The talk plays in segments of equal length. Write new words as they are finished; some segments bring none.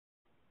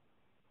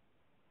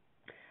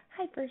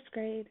Hi, first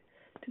grade.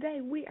 Today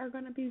we are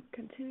going to be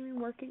continuing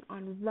working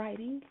on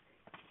writing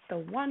the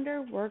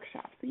Wonder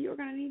Workshop. So you're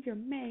going to need your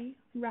May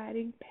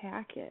writing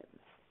packet.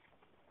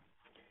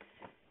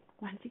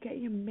 Once you get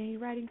your May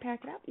writing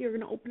packet up, you're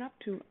going to open up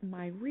to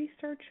My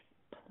Research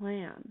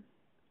Plan.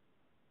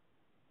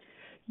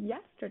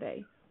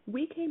 Yesterday,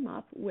 we came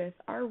up with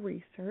our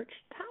research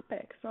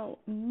topic. So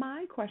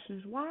my question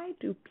is, why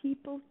do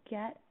people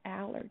get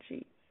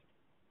allergies?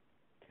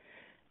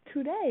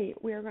 Today,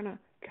 we are going to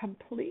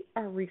complete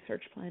our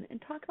research plan and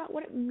talk about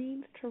what it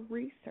means to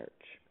research.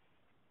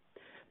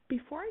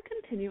 Before I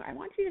continue, I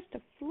want you just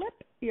to flip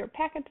your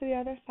packet to the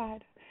other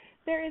side.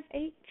 There is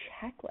a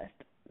checklist.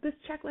 This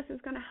checklist is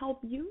going to help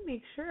you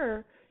make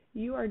sure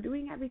you are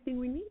doing everything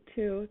we need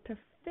to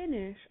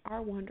finish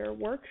our Wonder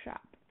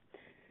Workshop.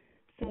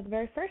 So the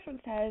very first one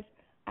says,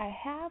 I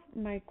have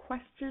my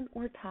question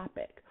or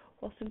topic.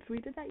 Well, since we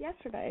did that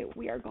yesterday,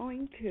 we are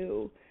going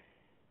to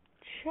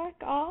check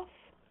off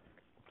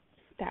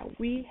that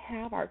we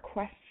have our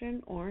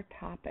question or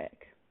topic.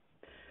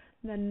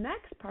 The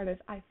next part is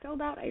I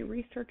filled out a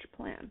research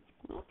plan.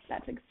 Well,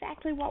 that's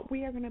exactly what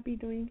we are going to be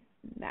doing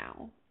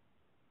now.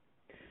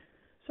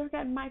 So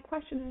again, my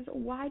question is,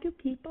 why do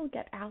people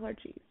get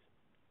allergies?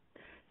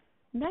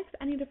 Next,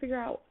 I need to figure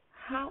out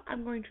how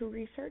I'm going to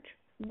research,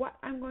 what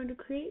I'm going to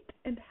create,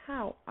 and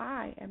how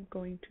I am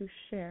going to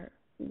share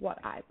what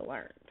I've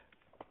learned.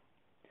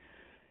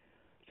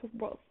 So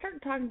we'll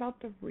start talking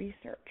about the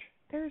research.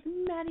 There's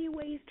many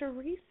ways to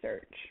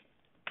research.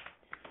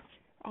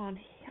 On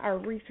our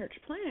research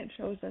plan, it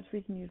shows us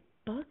we can use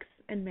books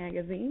and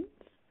magazines,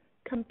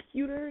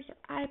 computers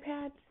or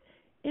iPads,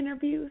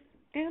 interviews,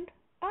 and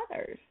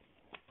others.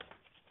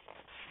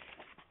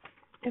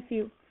 If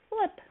you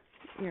flip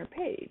your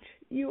page,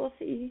 you will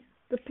see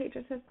the page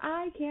that says,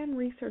 I can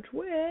research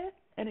with,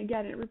 and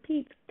again, it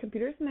repeats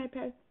computers and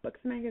iPads, books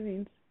and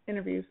magazines,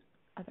 interviews,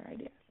 other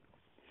ideas.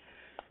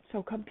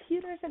 So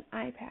computers and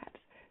iPads.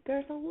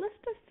 There's a list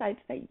of sites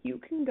that you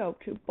can go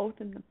to both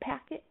in the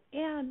packet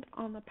and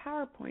on the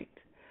PowerPoint.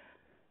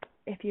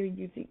 If you're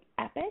using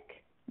Epic,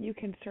 you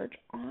can search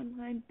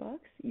online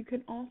books. You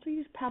can also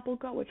use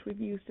PebbleGo, which we've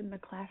used in the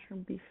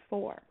classroom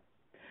before.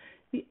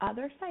 The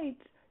other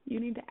sites, you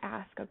need to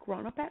ask a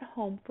grown-up at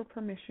home for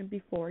permission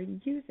before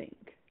using.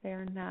 They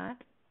are not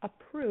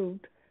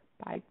approved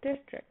by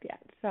district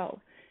yet. So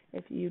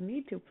if you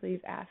need to,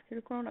 please ask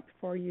your grown-up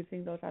before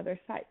using those other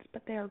sites.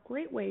 But they are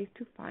great ways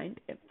to find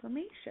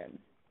information.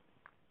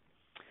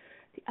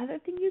 The other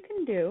thing you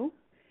can do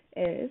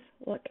is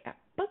look at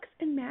books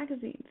and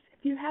magazines.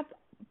 If you have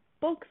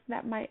books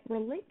that might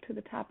relate to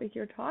the topic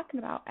you're talking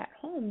about at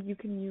home, you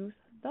can use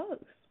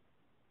those.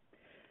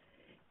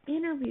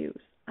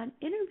 Interviews. An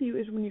interview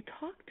is when you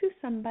talk to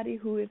somebody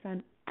who is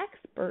an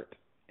expert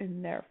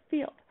in their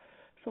field.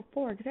 So,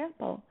 for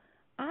example,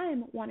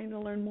 I'm wanting to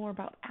learn more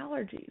about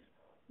allergies.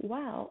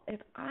 Well, if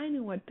I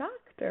knew a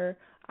doctor,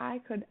 I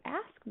could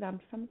ask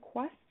them some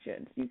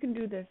questions. You can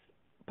do this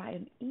by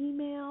an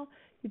email.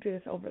 You do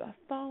this over the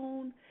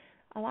phone.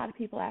 A lot of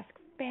people ask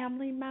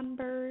family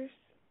members.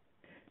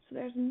 So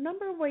there's a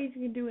number of ways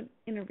you can do an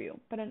interview.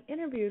 But an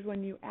interview is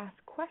when you ask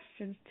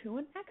questions to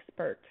an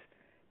expert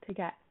to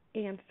get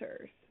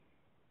answers.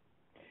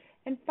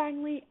 And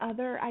finally,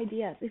 other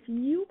ideas. If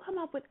you come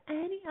up with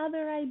any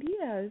other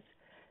ideas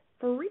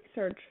for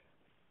research,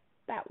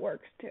 that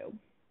works too.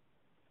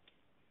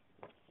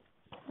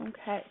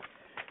 Okay,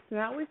 so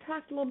now we've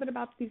talked a little bit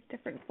about these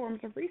different forms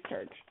of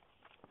research.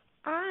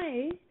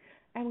 I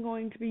am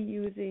going to be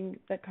using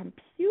the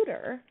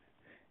computer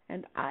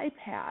and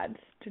iPads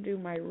to do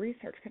my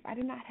research because I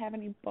do not have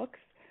any books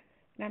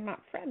and I'm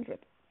not friends with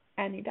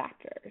any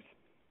doctors.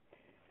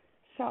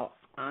 So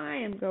I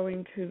am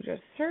going to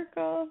just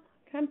circle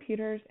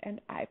computers and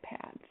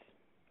iPads.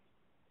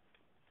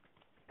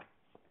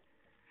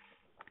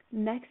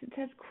 Next it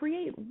says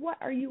create. What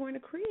are you going to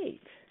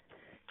create?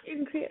 You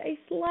can create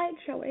a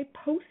slideshow, a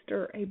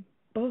poster, a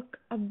book,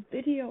 a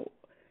video.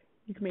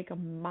 You can make a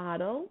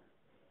model.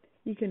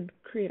 You can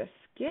create a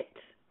skit,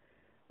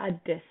 a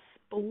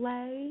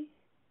display,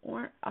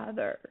 or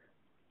other.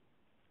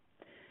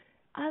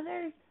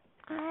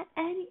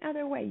 Any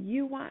other way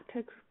you want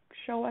to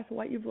show us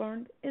what you've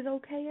learned is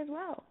okay as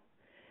well,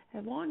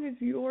 as long as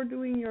you're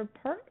doing your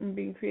part and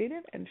being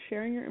creative and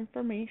sharing your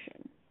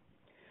information.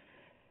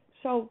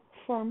 So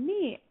for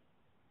me,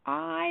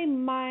 I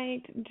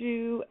might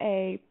do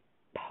a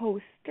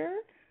poster,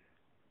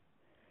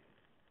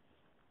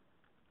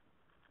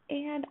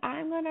 and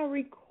I'm going to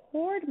record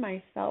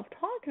myself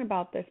talking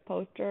about this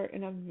poster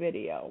in a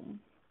video.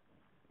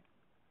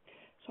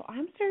 So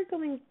I'm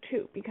circling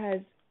 2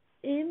 because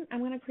I'm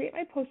going to create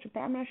my poster,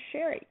 but I'm going to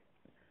share it.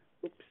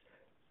 Oops.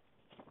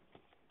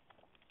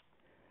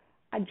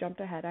 I jumped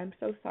ahead. I'm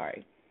so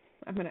sorry.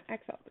 I'm going to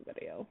X out the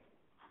video.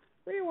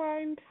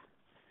 Rewind.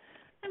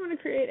 I'm going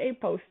to create a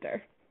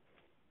poster.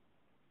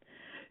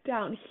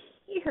 Down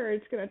here,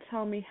 it's going to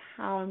tell me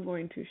how I'm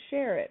going to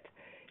share it.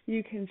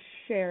 You can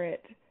share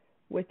it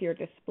with your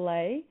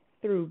display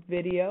through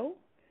video,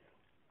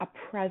 a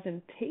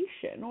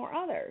presentation, or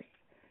others.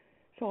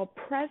 So a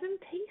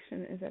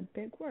presentation is a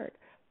big word.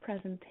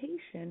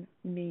 Presentation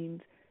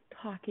means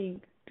talking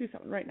to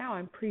someone. Right now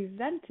I'm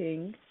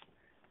presenting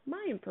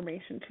my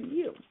information to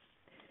you.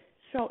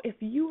 So if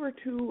you were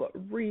to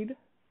read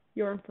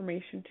your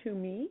information to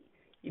me,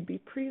 you'd be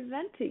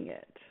presenting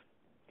it.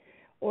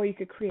 Or you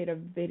could create a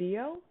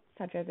video,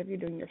 such as if you're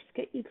doing your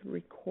skit, you could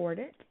record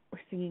it, or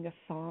singing a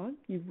song,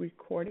 you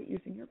record it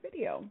using your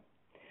video.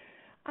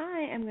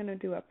 I am going to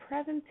do a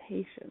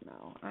presentation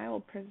though. I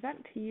will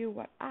present to you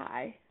what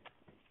I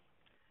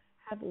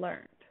have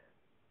learned.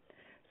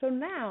 So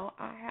now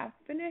I have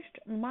finished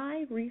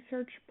my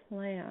research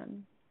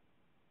plan.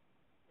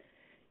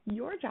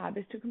 Your job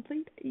is to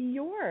complete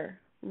your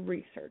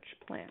research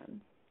plan.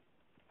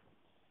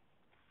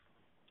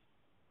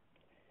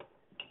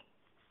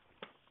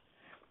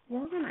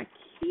 We're going to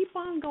keep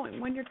on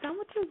going. When you're done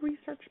with your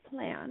research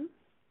plan,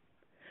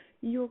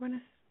 you're going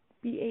to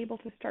be able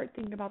to start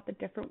thinking about the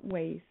different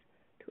ways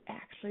to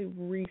actually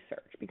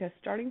research, because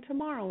starting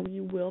tomorrow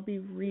you will be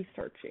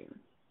researching.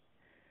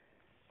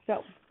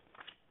 So,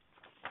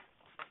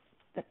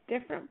 the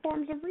different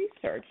forms of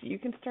research, you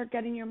can start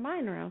getting your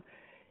mind around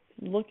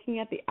looking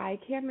at the I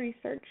Can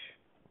Research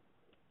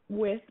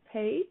with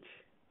page,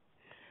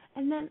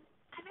 and then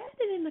I've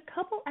added in a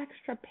couple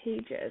extra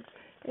pages.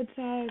 It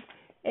says,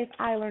 if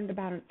I learned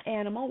about an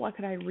animal, what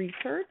could I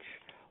research?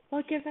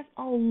 Well, it gives us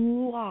a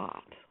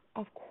lot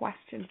of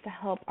questions to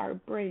help our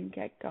brain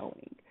get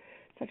going,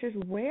 such as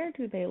where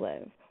do they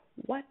live?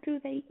 What do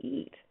they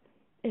eat?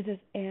 Is this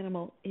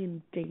animal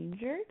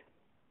endangered?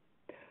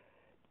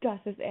 Does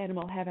this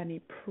animal have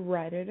any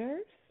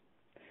predators?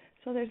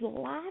 So there's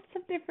lots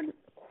of different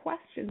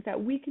questions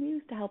that we can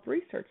use to help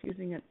research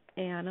using an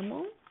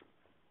animal,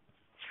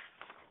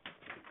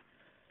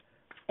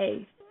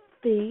 a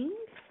thing,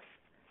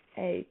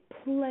 a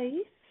place,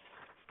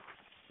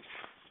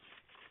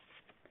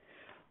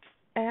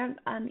 and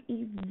an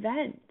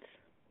event.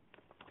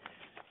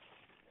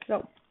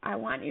 So I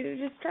want you to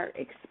just start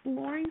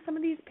exploring some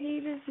of these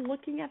pages,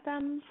 looking at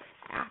them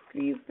after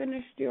you've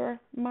finished your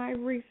My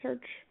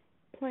Research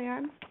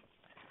plan,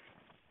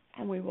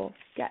 and we will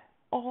get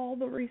all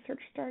the research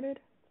started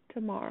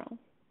tomorrow.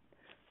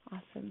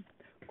 Awesome.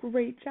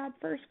 Great job,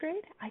 first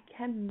grade. I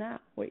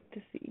cannot wait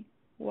to see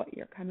what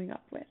you're coming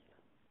up with.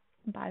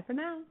 Bye for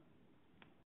now.